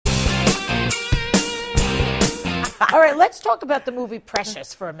All right, let's talk about the movie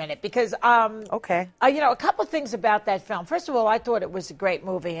Precious for a minute because, Okay. A couple of things about that film. First of all, I thought it was a great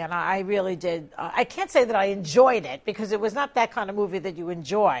movie, and I really did. I can't say that I enjoyed it because it was not that kind of movie that you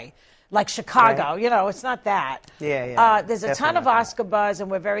enjoy, like Chicago. Right. It's not that. Yeah. There's a ton of Oscar buzz, and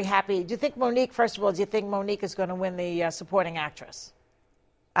we're very happy. Do you think Monique, first of all, is going to win the supporting actress?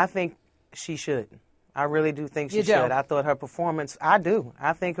 I think she should. I really do think she You do? should. I thought her performance, I do.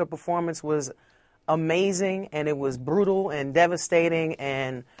 I think her performance was amazing, and it was brutal and devastating,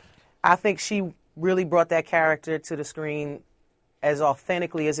 and I think she really brought that character to the screen as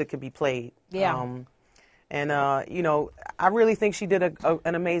authentically as it could be played. Yeah. I really think she did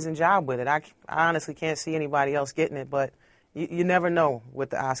an amazing job with it. I honestly can't see anybody else getting it, but you never know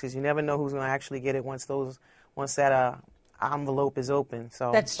with the Oscars. You never know who's going to actually get it once that envelope is open.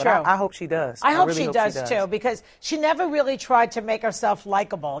 So that's but true. I hope she does. I hope really she does too, because she never really tried to make herself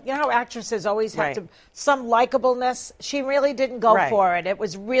likable. You know how actresses always have some likableness? She really didn't go for it. It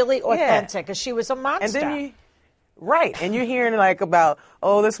was really authentic because she was a monster. And then and you're hearing like about,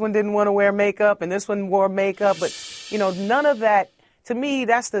 oh, this one didn't want to wear makeup and this one wore makeup, but none of that. To me,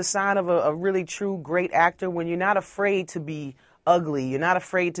 that's the sign of a really true great actor, when you're not afraid to be ugly, you're not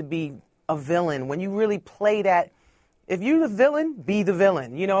afraid to be a villain. When you really play that. If you're the villain, be the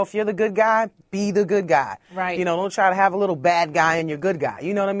villain. If you're the good guy, be the good guy. Right. Don't try to have a little bad guy in your good guy.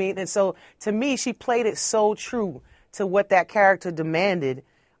 You know what I mean? And so, to me, she played it so true to what that character demanded,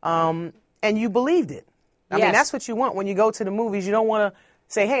 and you believed it. I mean, that's what you want when you go to the movies. You don't want to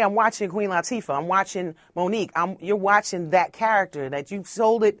say, hey, I'm watching Queen Latifah. I'm watching Monique. You're watching that character, that you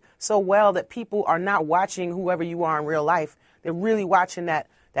sold it so well that people are not watching whoever you are in real life. They're really watching that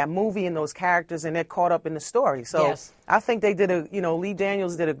movie and those characters, and they're caught up in the story. So I think they did Lee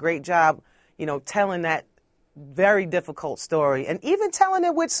Daniels did a great job, telling that very difficult story, and even telling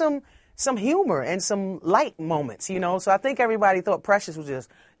it with some humor and some light moments, So I think everybody thought Precious was just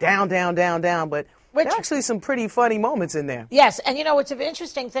down, but there are actually some pretty funny moments in there. Yes, and it's an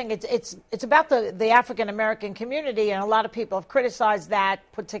interesting thing. It's about the African American community, and a lot of people have criticized that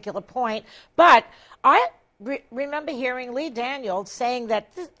particular point, but I remember hearing Lee Daniels saying that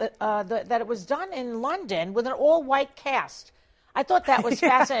that it was done in London with an all-white cast. I thought that was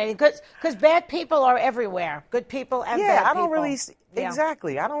fascinating because bad people are everywhere. Good people and bad people. I don't really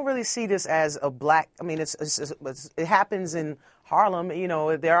exactly. I don't really see this as a black. I mean, it happens in Harlem.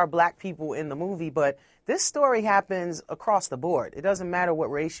 There are black people in the movie, but this story happens across the board. It doesn't matter what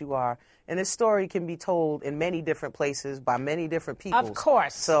race you are. And this story can be told in many different places by many different people. Of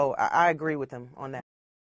course. So I agree with them on that.